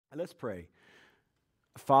Let's pray.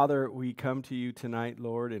 Father, we come to you tonight,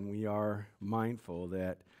 Lord, and we are mindful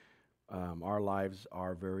that our lives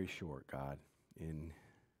are very short, God. In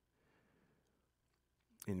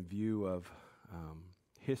view of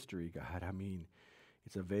history, God,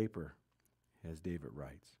 it's a vapor, as David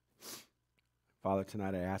writes. Father,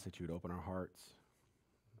 tonight I ask that you would open our hearts,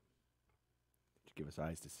 that you give us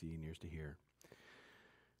eyes to see and ears to hear.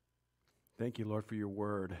 Thank you, Lord, for your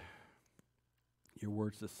word. Your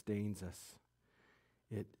word sustains us.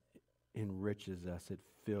 It enriches us. It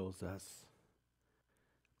fills us.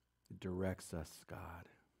 It directs us, God.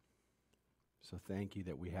 So thank you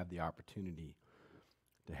that we have the opportunity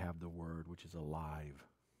to have the word, which is alive.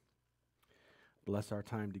 Bless our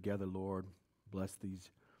time together, Lord. Bless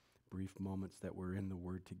these brief moments that we're in the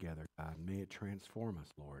word together, God. May it transform us,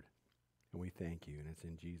 Lord. And we thank you. And it's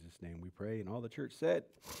in Jesus' name we pray. And all the church said.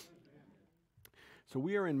 So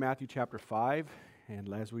we are in Matthew chapter 5.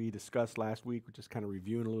 And as we discussed last week, we're just kind of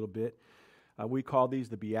reviewing a little bit. We call these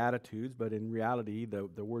the Beatitudes, but in reality,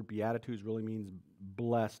 the word Beatitudes really means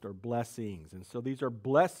blessed or blessings. And so these are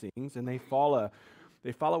blessings, and they follow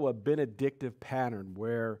a benedictive pattern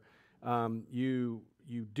where you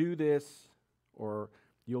do this, or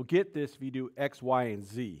you'll get this if you do X, Y, and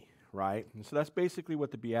Z, right? And so that's basically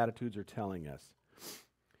what the Beatitudes are telling us.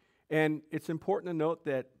 And it's important to note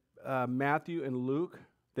that Matthew and Luke,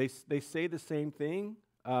 they say the same thing.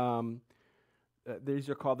 These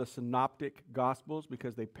are called the synoptic gospels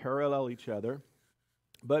because they parallel each other.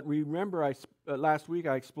 But remember, last week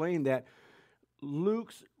I explained that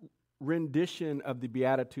Luke's rendition of the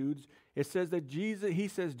Beatitudes, it says that he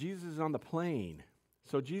says Jesus is on the plain.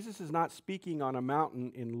 So Jesus is not speaking on a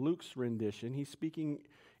mountain in Luke's rendition. He's speaking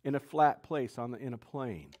in a flat place in a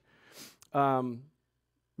plain.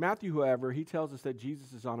 Matthew, however, he tells us that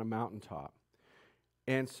Jesus is on a mountaintop.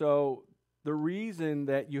 And so the reason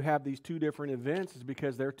that you have these two different events is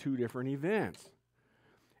because they're two different events.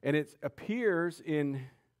 And it appears in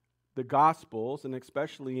the Gospels, and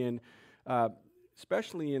especially in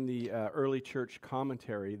the early church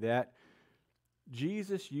commentary, that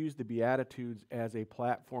Jesus used the Beatitudes as a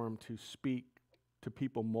platform to speak to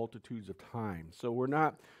people multitudes of times. So we're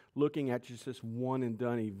not looking at just this one and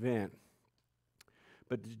done event,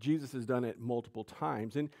 but Jesus has done it multiple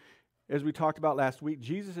times. And as we talked about last week,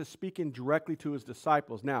 Jesus is speaking directly to his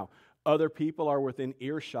disciples. Now, other people are within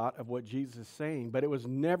earshot of what Jesus is saying, but it was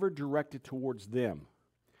never directed towards them.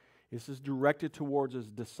 This is directed towards his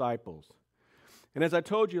disciples. And as I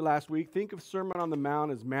told you last week, think of Sermon on the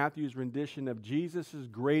Mount as Matthew's rendition of Jesus'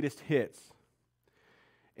 greatest hits.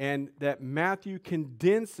 And that Matthew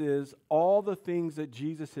condenses all the things that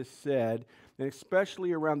Jesus has said, and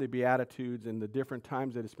especially around the Beatitudes and the different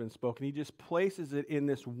times that it's been spoken. He just places it in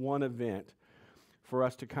this one event for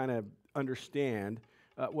us to kind of understand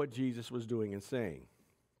what Jesus was doing and saying.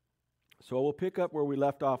 So we'll pick up where we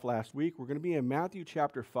left off last week. We're going to be in Matthew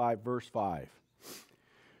chapter 5, verse 5.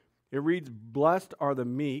 It reads, "Blessed are the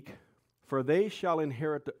meek, for they shall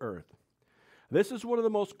inherit the earth." This is one of the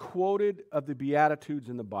most quoted of the Beatitudes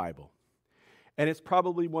in the Bible. And it's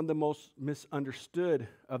probably one of the most misunderstood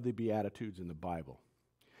of the Beatitudes in the Bible.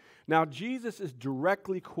 Now, Jesus is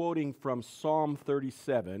directly quoting from Psalm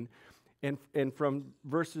 37 and from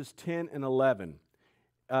verses 10 and 11.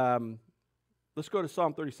 Let's go to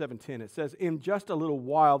Psalm 37:10. It says, "In just a little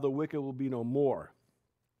while the wicked will be no more.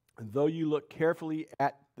 And though you look carefully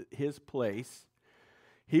at his place,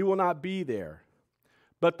 he will not be there.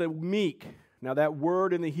 But the meek," now that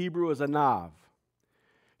word in the Hebrew is anav,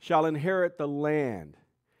 "shall inherit the land."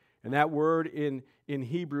 And that word in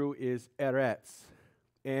Hebrew is eretz.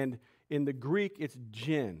 And in the Greek, it's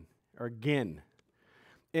gin, or gin.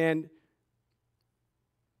 And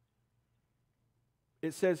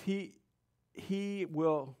it says the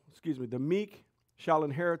meek shall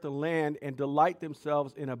inherit the land and delight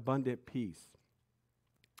themselves in abundant peace.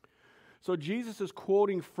 So Jesus is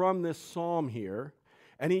quoting from this psalm here,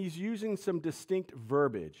 and he's using some distinct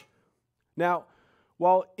verbiage. Now,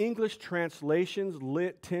 while English translations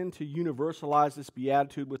tend to universalize this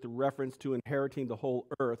beatitude with the reference to inheriting the whole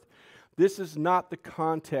earth, this is not the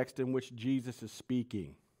context in which Jesus is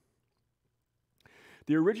speaking.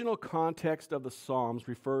 The original context of the Psalms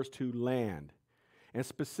refers to land, and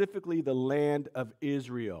specifically the land of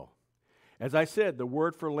Israel. As I said, the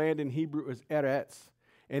word for land in Hebrew is eretz,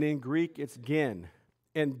 and in Greek it's gen.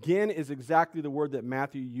 And gen is exactly the word that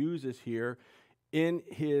Matthew uses here in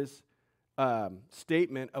his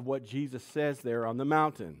statement of what Jesus says there on the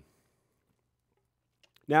mountain.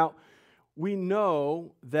 Now, we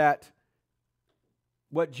know that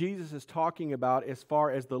what Jesus is talking about as far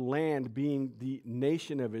as the land being the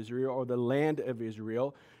nation of Israel or the land of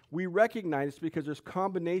Israel, we recognize it's because there's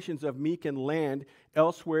combinations of meek and land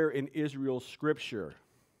elsewhere in Israel's scripture.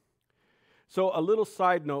 So a little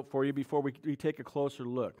side note for you before we take a closer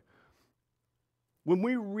look. When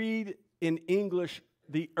we read in English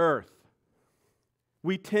the earth,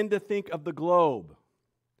 we tend to think of the globe.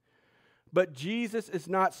 But Jesus is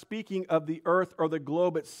not speaking of the earth or the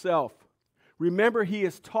globe itself. Remember, he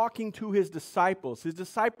is talking to his disciples. His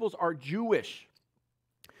disciples are Jewish.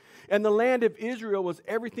 And the land of Israel was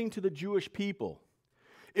everything to the Jewish people.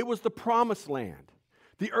 It was the promised land.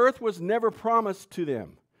 The earth was never promised to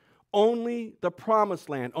them. Only the promised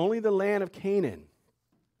land, only the land of Canaan.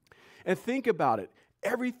 And think about it.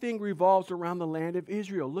 Everything revolves around the land of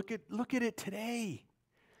Israel. Look at it today.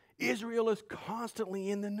 Israel is constantly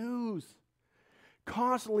in the news.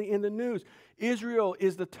 Constantly in the news. Israel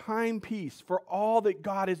is the timepiece for all that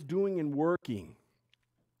God is doing and working.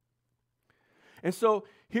 And so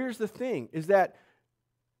here's the thing, is that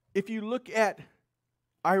if you look at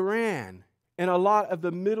Iran and a lot of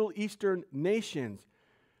the Middle Eastern nations,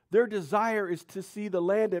 their desire is to see the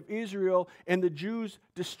land of Israel and the Jews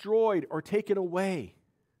destroyed or taken away.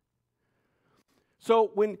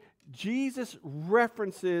 So when Jesus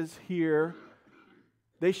references here,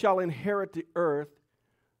 they shall inherit the earth,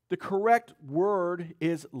 the correct word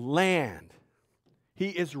is land. He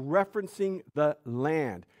is referencing the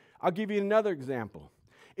land. I'll give you another example.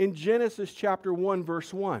 In Genesis chapter 1,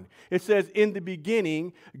 verse 1, it says, "In the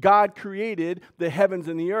beginning, God created the heavens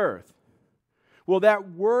and the earth." Well,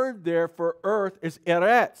 that word there for earth is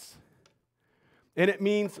eretz, and it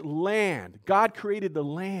means land. God created the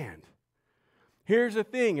land. Here's the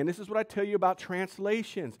thing, and this is what I tell you about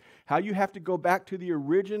translations, how you have to go back to the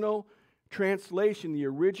original translation, the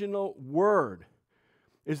original word,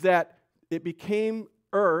 is that it became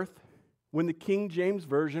earth when the King James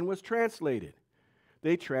Version was translated.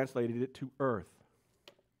 They translated it to earth.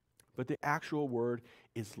 But the actual word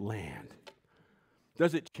is land.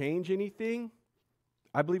 Does it change anything?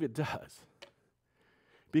 I believe it does.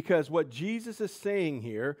 Because what Jesus is saying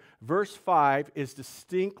here, verse 5, is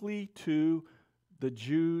distinctly to the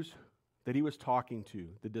Jews that he was talking to,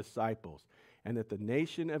 the disciples, and that the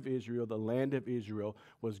nation of Israel, the land of Israel,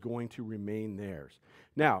 was going to remain theirs.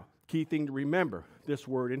 Now, key thing to remember, this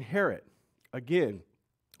word inherit. Again,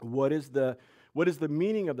 what is the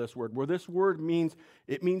meaning of this word? Well, this word means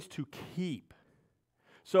to keep.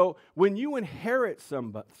 So when you inherit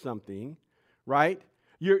something, right,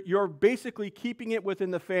 you're basically keeping it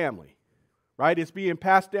within the family, right? It's being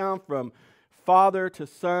passed down from father to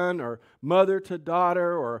son or mother to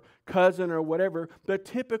daughter or cousin or whatever, but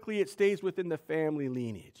typically it stays within the family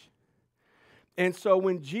lineage. And so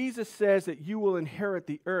when Jesus says that you will inherit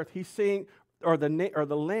the earth, he's saying, or the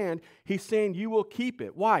land, he's saying you will keep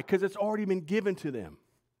it. Why? Because it's already been given to them.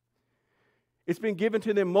 It's been given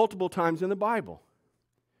to them multiple times in the Bible.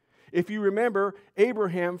 If you remember,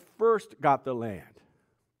 Abraham first got the land.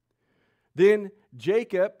 Then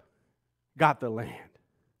Jacob got the land.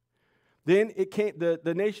 Then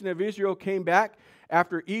the nation of Israel came back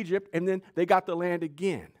after Egypt, and then they got the land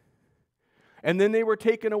again. And then they were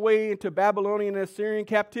taken away into Babylonian and Assyrian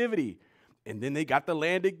captivity, and then they got the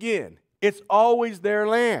land again. It's always their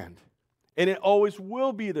land, and it always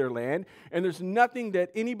will be their land, and there's nothing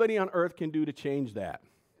that anybody on earth can do to change that.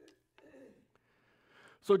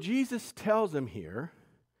 So Jesus tells them here,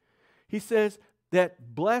 he says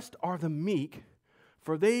that blessed are the meek,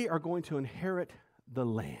 for they are going to inherit the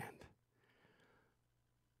land.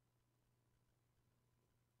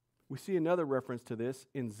 We see another reference to this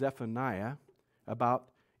in Zephaniah about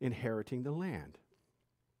inheriting the land.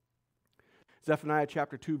 Zephaniah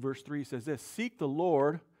chapter 2, verse 3 says this, "Seek the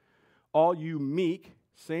Lord, all you meek,"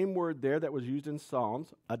 same word there that was used in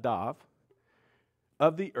Psalms, adav,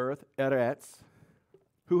 "of the earth, eretz,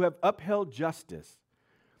 who have upheld justice."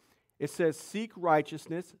 It says, "Seek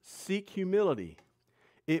righteousness, seek humility.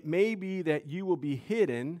 It may be that you will be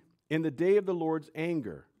hidden in the day of the Lord's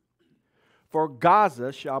anger. For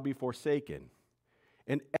Gaza shall be forsaken,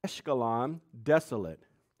 and Ashkelon desolate.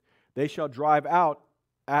 They shall drive out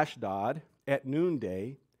Ashdod at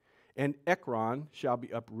noonday, and Ekron shall be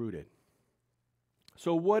uprooted."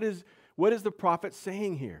 So what is the prophet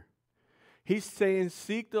saying here? He's saying,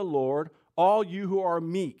 seek the Lord, all you who are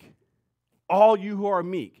meek. All you who are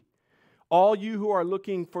meek. All you who are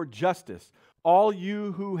looking for justice. All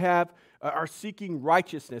you who are seeking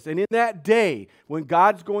righteousness. And in that day, when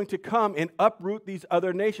God's going to come and uproot these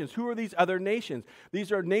other nations. Who are these other nations?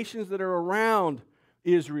 These are nations that are around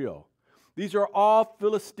Israel. These are all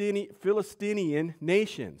Philistinian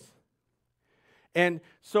nations. And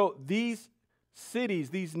so these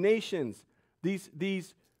cities, these nations,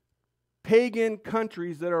 these pagan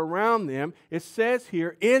countries that are around them, it says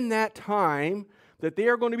here, in that time, that they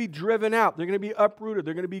are going to be driven out. They're going to be uprooted.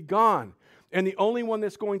 They're going to be gone. And the only one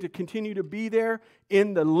that's going to continue to be there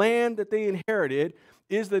in the land that they inherited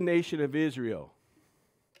is the nation of Israel.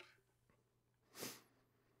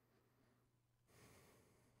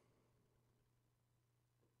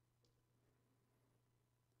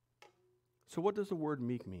 So what does the word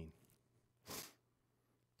meek mean?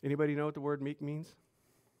 Anybody know what the word meek means?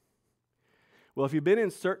 Well, if you've been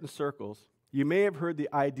in certain circles, you may have heard the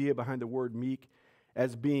idea behind the word meek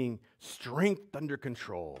as being strength under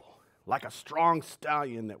control, like a strong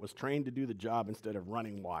stallion that was trained to do the job instead of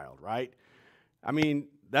running wild, right? I mean,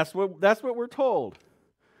 that's what we're told.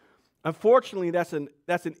 Unfortunately, that's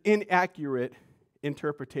an inaccurate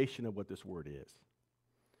interpretation of what this word is.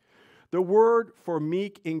 The word for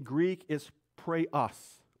meek in Greek is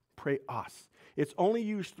praeos. Praeos. It's only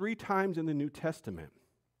used 3 times in the New Testament.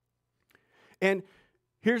 And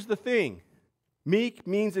here's the thing. Meek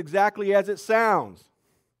means exactly as it sounds.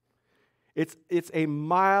 It's a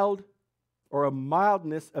mild or a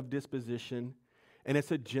mildness of disposition, and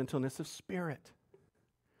it's a gentleness of spirit.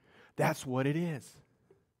 That's what it is.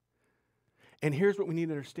 And here's what we need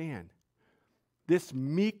to understand. This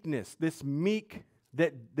meekness, this meek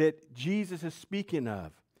that Jesus is speaking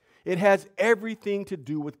of, it has everything to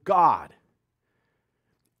do with God.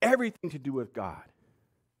 Everything to do with God.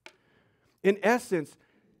 In essence,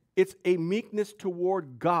 it's a meekness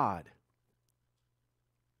toward God.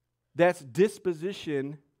 That's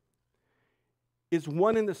disposition is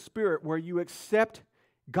one in the spirit where you accept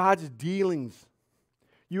God's dealings.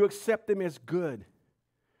 You accept them as good.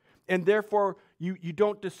 And therefore, you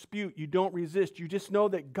don't dispute, you don't resist. You just know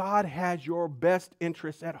that God has your best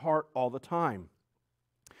interests at heart all the time.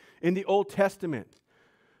 In the Old Testament,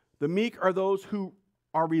 the meek are those who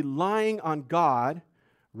are relying on God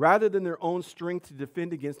rather than their own strength to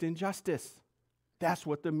defend against injustice. That's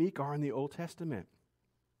what the meek are in the Old Testament.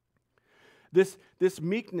 This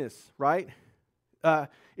meekness, right?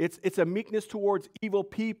 It's a meekness towards evil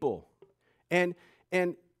people. And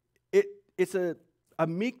it's a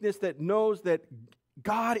meekness that knows that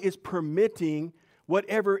God is permitting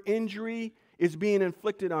whatever injury is being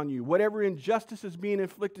inflicted on you, whatever injustice is being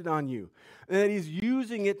inflicted on you, and that He's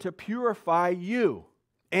using it to purify you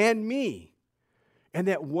and me, and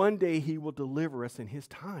that one day He will deliver us in His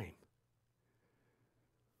time.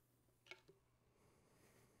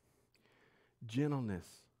 Gentleness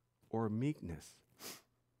or meekness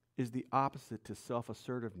is the opposite to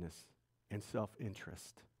self-assertiveness and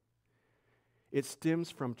self-interest. It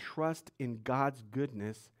stems from trust in God's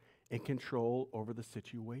goodness and control over the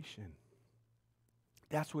situation.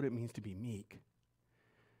 That's what it means to be meek.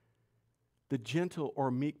 The gentle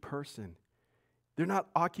or meek person, they're not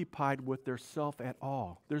occupied with their self at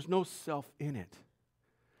all. There's no self in it.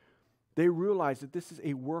 They realize that this is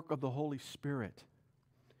a work of the Holy Spirit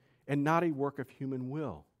and not a work of human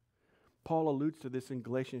will. Paul alludes to this in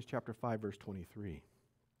Galatians chapter 5, verse 23.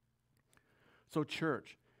 So,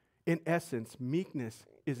 church, in essence, meekness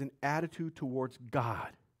is an attitude towards God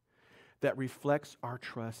that reflects our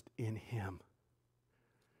trust in Him.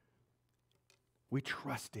 We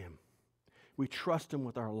trust Him. We trust Him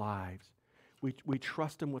with our lives. We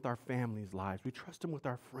trust Him with our families' lives. We trust Him with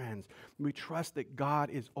our friends. We trust that God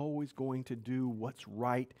is always going to do what's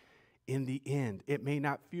right in the end. It may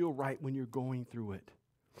not feel right when you're going through it.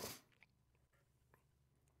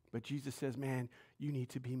 But Jesus says, man, you need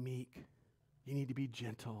to be meek. You need to be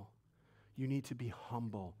gentle. You need to be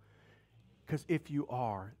humble. Because if you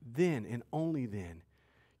are, then and only then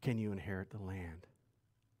can you inherit the land.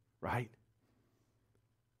 Right?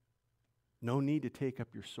 No need to take up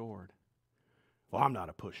your sword. Well, I'm not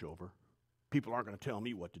a pushover. People aren't going to tell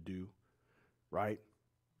me what to do. Right?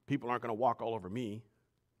 People aren't going to walk all over me.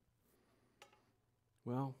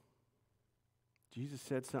 Well, Jesus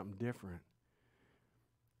said something different.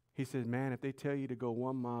 He said, man, if they tell you to go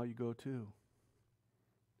 1 mile, you go 2.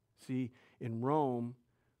 See, in Rome,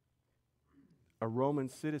 a Roman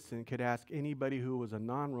citizen could ask anybody who was a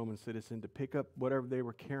non-Roman citizen to pick up whatever they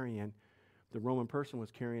were carrying, the Roman person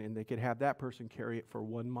was carrying, and they could have that person carry it for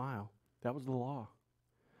 1 mile. That was the law.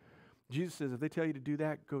 Jesus says, if they tell you to do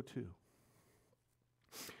that, go 2.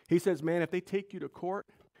 He says, man, if they take you to court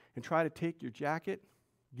and try to take your jacket,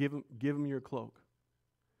 give them your cloak.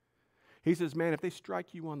 He says, man, if they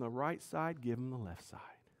strike you on the right side, give them the left side.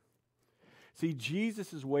 See,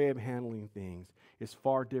 Jesus' way of handling things is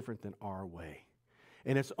far different than our way.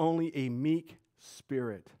 And it's only a meek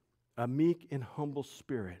spirit, a meek and humble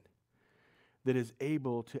spirit, that is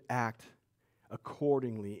able to act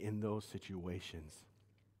accordingly in those situations.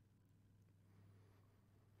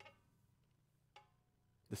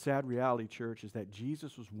 The sad reality, church, is that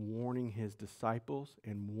Jesus was warning his disciples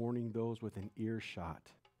and warning those within earshot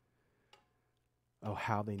of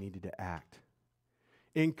how they needed to act,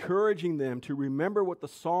 encouraging them to remember what the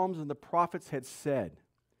Psalms and the prophets had said,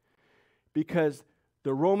 because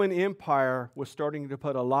the Roman Empire was starting to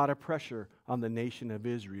put a lot of pressure on the nation of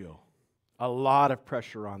Israel. A lot of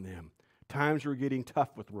pressure on them. Times were getting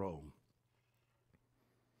tough with Rome.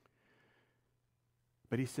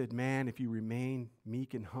 But he said, man, if you remain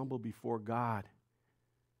meek and humble before God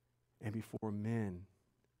and before men,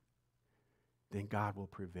 then God will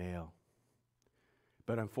prevail.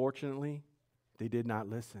 But unfortunately, they did not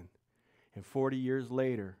listen. And 40 years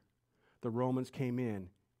later, the Romans came in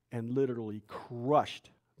and literally crushed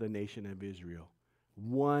the nation of Israel.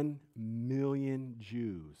 1 million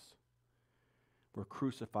Jews were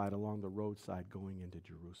crucified along the roadside going into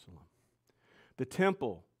Jerusalem. The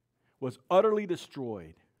temple was utterly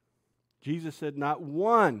destroyed. Jesus said, not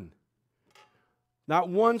one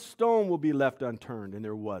stone will be left unturned, and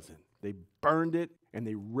there wasn't. They burned it and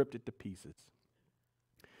they ripped it to pieces.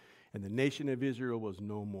 And the nation of Israel was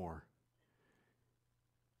no more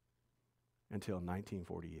until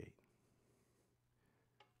 1948.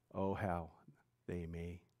 Oh, how they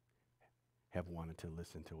may have wanted to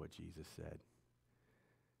listen to what Jesus said.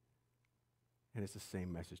 And it's the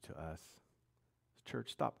same message to us.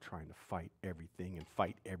 Church, stop trying to fight everything and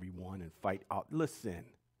fight everyone and fight out. Listen.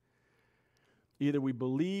 Either we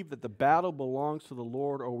believe that the battle belongs to the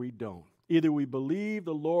Lord or we don't. Either we believe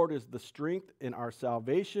the Lord is the strength in our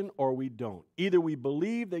salvation or we don't. Either we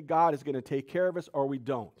believe that God is going to take care of us or we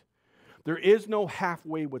don't. There is no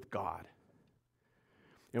halfway with God.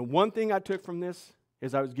 And one thing I took from this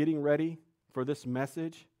as I was getting ready for this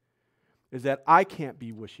message is that I can't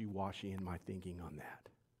be wishy-washy in my thinking on that.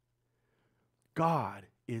 God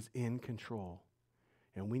is in control,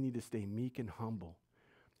 and we need to stay meek and humble.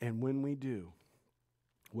 And when we do,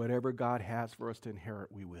 whatever God has for us to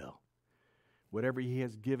inherit, we will. Whatever he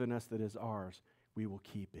has given us that is ours, we will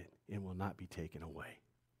keep it and will not be taken away.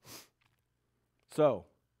 So,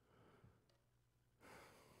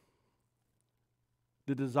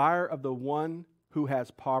 the desire of the one who has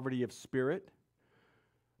poverty of spirit,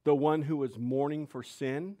 the one who is mourning for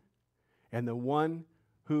sin, and the one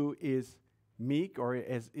who is meek or it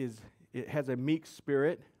has a meek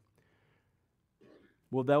spirit,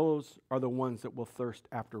 well, those are the ones that will thirst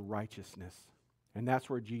after righteousness. And that's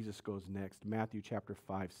where Jesus goes next, Matthew chapter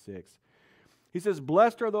 5, 6. He says,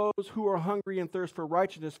 blessed are those who are hungry and thirst for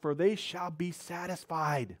righteousness, for they shall be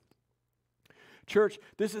satisfied. Church,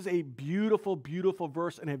 this is a beautiful, beautiful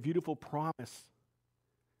verse and a beautiful promise.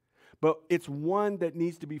 But it's one that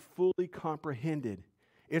needs to be fully comprehended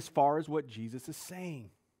as far as what Jesus is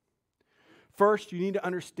saying. First, you need to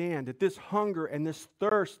understand that this hunger and this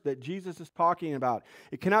thirst that Jesus is talking about,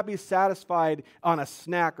 it cannot be satisfied on a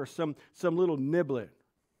snack or some little niblet,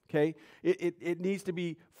 okay? It needs to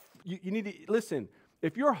be, you need to, listen,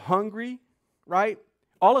 if you're hungry, right,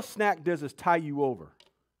 all a snack does is tie you over.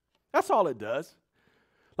 That's all it does.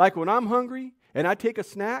 Like when I'm hungry and I take a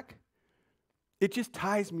snack, it just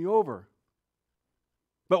ties me over.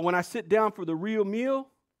 But when I sit down for the real meal,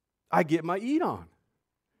 I get my eat on.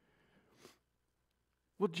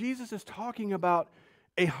 Well, Jesus is talking about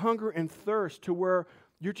a hunger and thirst to where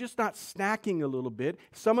you're just not snacking a little bit.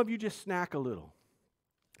 Some of you just snack a little.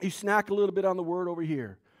 You snack a little bit on the word over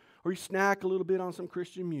here, or you snack a little bit on some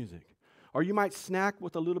Christian music, or you might snack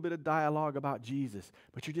with a little bit of dialogue about Jesus,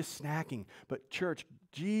 but you're just snacking. But church,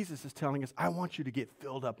 Jesus is telling us, I want you to get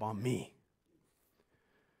filled up on me.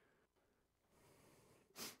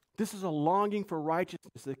 This is a longing for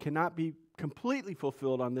righteousness that cannot be completely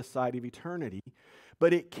fulfilled on this side of eternity,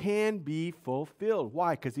 but it can be fulfilled.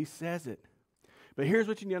 Why? Because he says it. But here's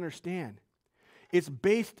what you need to understand. It's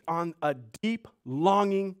based on a deep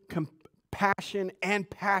longing, compassion, and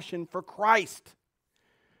passion for Christ.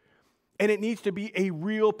 And it needs to be a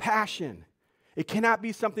real passion. It cannot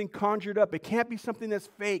be something conjured up. It can't be something that's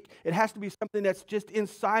fake. It has to be something that's just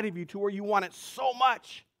inside of you to where you want it so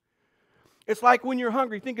much. It's like when you're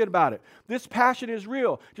hungry, thinking about it. This passion is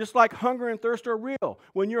real, just like hunger and thirst are real.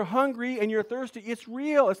 When you're hungry and you're thirsty, it's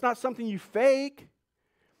real. It's not something you fake.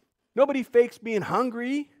 Nobody fakes being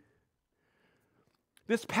hungry.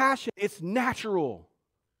 This passion, it's natural.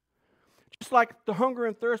 Just like the hunger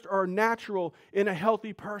and thirst are natural in a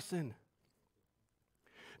healthy person.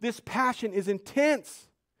 This passion is intense,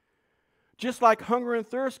 just like hunger and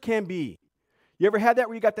thirst can be. You ever had that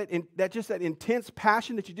where you got that intense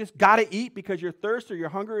passion that you just got to eat because your thirst or your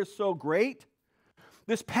hunger is so great?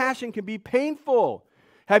 This passion can be painful.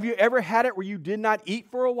 Have you ever had it where you did not eat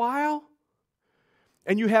for a while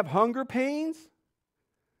and you have hunger pains?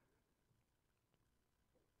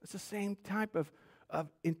 It's the same type of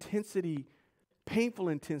intensity, painful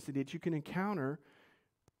intensity that you can encounter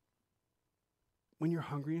when you're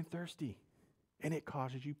hungry and thirsty, and it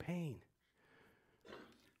causes you pain.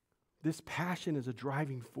 This passion is a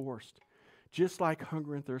driving force, just like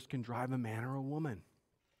hunger and thirst can drive a man or a woman.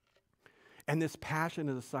 And this passion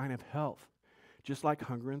is a sign of health, just like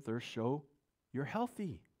hunger and thirst show you're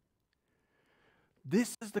healthy.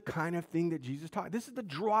 This is the kind of thing that Jesus taught. This is the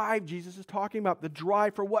drive Jesus is talking about. The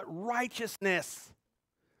drive for what? Righteousness.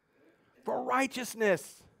 For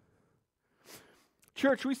righteousness.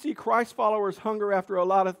 Church, we see Christ followers hunger after a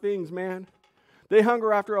lot of things, man. They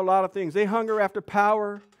hunger after a lot of things. They hunger after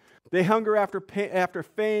power. They hunger after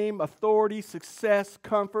fame, authority, success,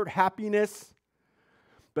 comfort, happiness.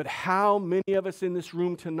 But how many of us in this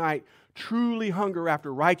room tonight truly hunger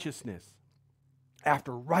after righteousness?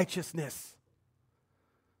 After righteousness.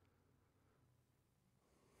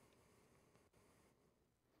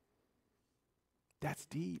 That's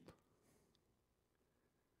deep.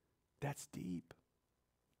 That's deep.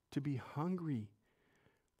 To be hungry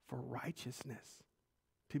for righteousness.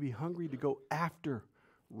 To be hungry to go after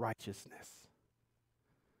righteousness.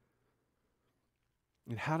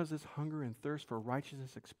 And how does this hunger and thirst for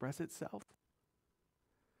righteousness express itself?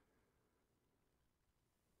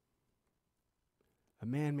 A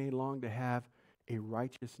man may long to have a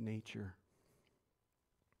righteous nature.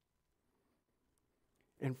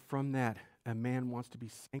 And from that, a man wants to be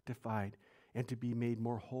sanctified and to be made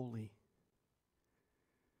more holy.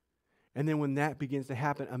 And then when that begins to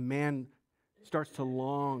happen, a man starts to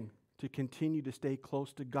long to continue to stay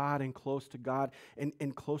close to God and close to God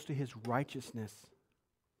and close to His righteousness.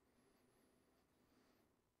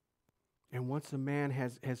 And once a man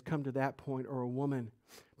has come to that point, or a woman,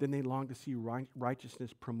 then they long to see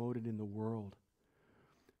righteousness promoted in the world.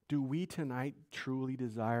 Do we tonight truly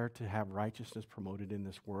desire to have righteousness promoted in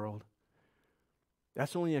this world?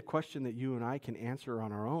 That's only a question that you and I can answer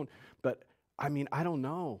on our own. But, I don't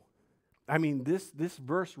know. This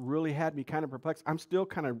verse really had me kind of perplexed.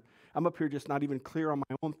 I'm up here just not even clear on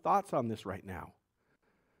my own thoughts on this right now.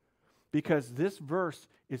 Because this verse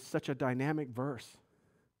is such a dynamic verse.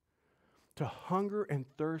 To hunger and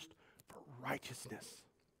thirst for righteousness.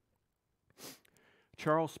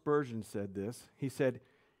 Charles Spurgeon said this. He said,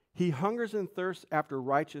 "He hungers and thirsts after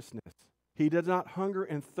righteousness. He does not hunger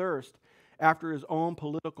and thirst after his own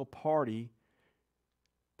political party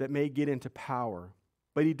that may get into power.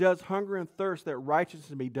 But he does hunger and thirst that righteousness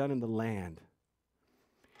may be done in the land.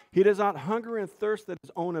 He does not hunger and thirst that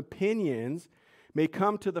his own opinions may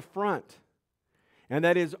come to the front, and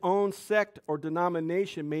that his own sect or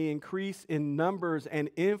denomination may increase in numbers and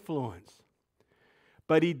influence.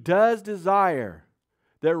 But he does desire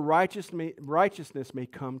that righteousness may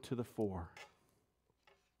come to the fore."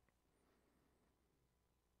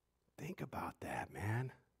 Think about that,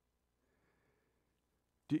 man.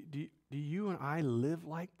 Do you and I live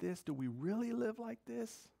like this? Do we really live like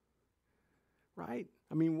this? Right?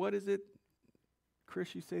 What is it?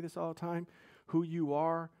 Chris, you say this all the time. Who you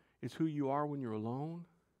are is who you are when you're alone.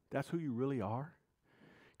 That's who you really are.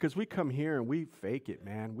 Because we come here and we fake it,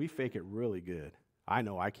 man. We fake it really good. I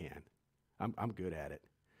know I can. I'm good at it.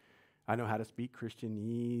 I know how to speak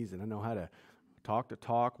Christianese, and I know how to talk the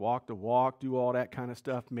talk, walk the walk, do all that kind of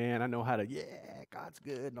stuff, man. I know how to, God's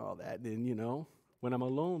good and all that. And, when I'm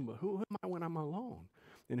alone, but who am I when I'm alone?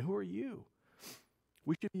 And who are you?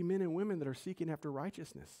 We should be men and women that are seeking after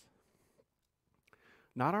righteousness.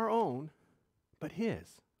 Not our own, but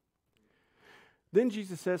His. Then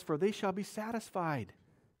Jesus says, "For they shall be satisfied."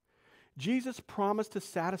 Jesus promised to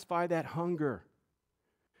satisfy that hunger.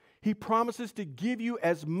 He promises to give you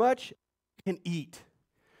as much as you can eat.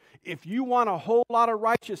 If you want a whole lot of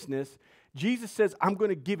righteousness, Jesus says, "I'm going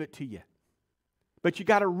to give it to you." But you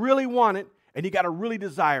got to really want it, and you got to really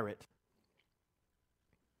desire it.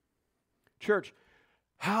 Church,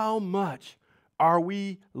 how much are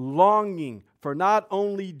we longing for not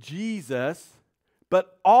only Jesus,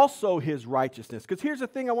 but also His righteousness? Because here's the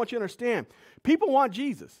thing I want you to understand. People want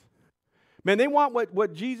Jesus. Man, they want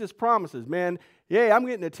what Jesus promises. Man, I'm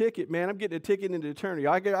getting a ticket, man. I'm getting a ticket into eternity.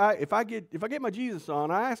 If I get my Jesus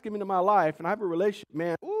on, I ask Him into my life, and I have a relationship,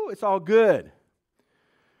 man, it's all good.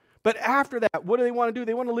 But after that, what do they want to do?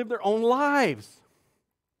 They want to live their own lives.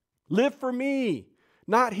 Live for me,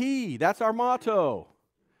 not he. That's our motto.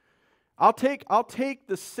 I'll take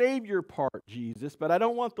the Savior part, Jesus, but I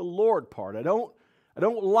don't want the Lord part. I don't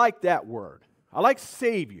like that word. I like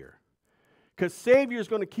Savior, because Savior is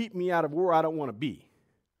going to keep me out of where I don't want to be.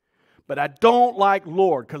 But I don't like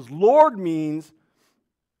Lord, because Lord means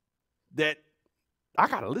that I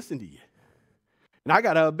got to listen to you, and I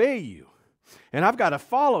got to obey you. And I've got to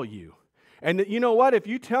follow you. And you know what? If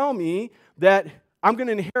you tell me that I'm going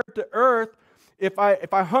to inherit the earth if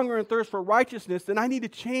I hunger and thirst for righteousness, then I need to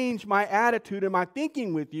change my attitude and my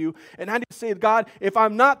thinking with you. And I need to say, God, if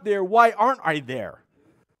I'm not there, why aren't I there?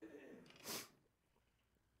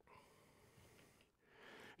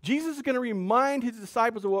 Jesus is going to remind his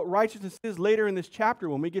disciples of what righteousness is later in this chapter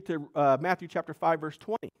when we get to Matthew chapter 5, verse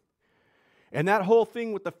 20. And that whole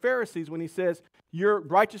thing with the Pharisees when he says, your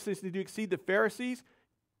righteousness need to exceed the Pharisees,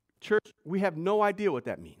 church, we have no idea what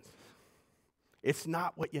that means. It's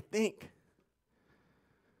not what you think.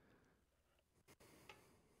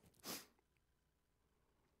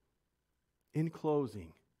 In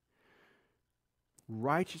closing,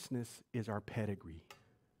 righteousness is our pedigree.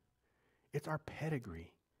 It's our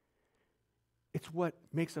pedigree. It's what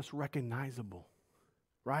makes us recognizable,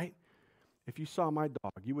 right? If you saw my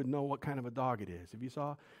dog, you would know what kind of a dog it is. If you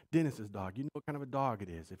saw Dennis's dog, you know what kind of a dog it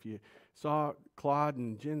is. If you saw Claude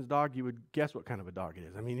and Jen's dog, you would guess what kind of a dog it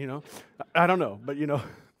is. I mean, I don't know, but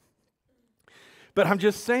But I'm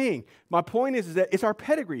just saying, my point is that it's our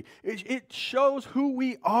pedigree. It shows who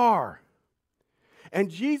we are. And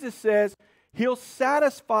Jesus says he'll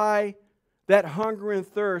satisfy that hunger and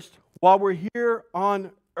thirst while we're here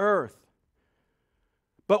on earth.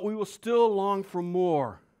 But we will still long for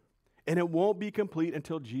more. And it won't be complete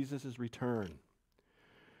until Jesus' return.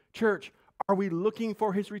 Church, are we looking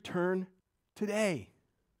for his return today?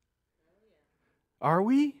 Are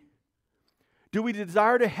we? Do we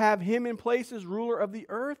desire to have him in place as ruler of the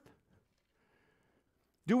earth?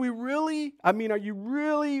 Do we really, are you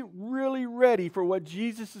really, really ready for what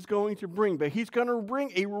Jesus is going to bring? But he's going to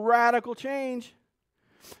bring a radical change.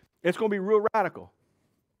 It's going to be real radical.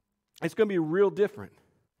 It's going to be real different.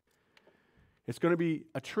 It's going to be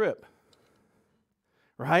a trip,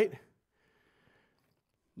 right?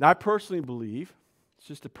 Now, I personally believe, it's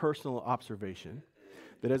just a personal observation,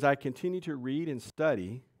 that as I continue to read and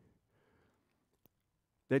study,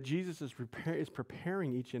 that Jesus is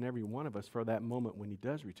preparing each and every one of us for that moment when he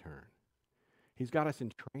does return. He's got us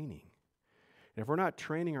in training. And if we're not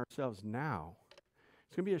training ourselves now,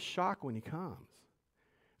 it's going to be a shock when he comes.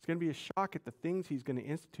 It's going to be a shock at the things he's going to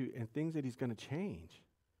institute and things that he's going to change.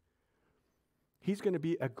 He's going to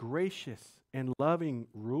be a gracious and loving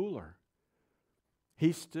ruler.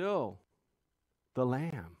 He's still the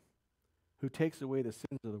Lamb who takes away the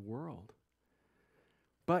sins of the world.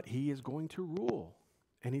 But he is going to rule.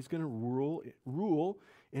 And he's going to rule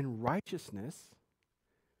in righteousness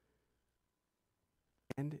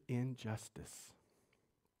and in justice.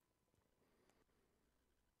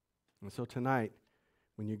 And so tonight,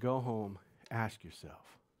 when you go home, ask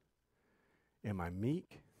yourself, am I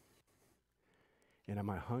meek? And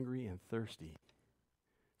am I hungry and thirsty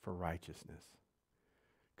for righteousness?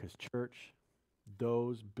 Because church,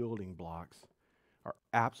 those building blocks are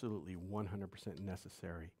absolutely 100%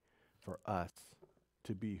 necessary for us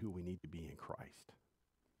to be who we need to be in Christ.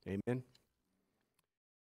 Amen?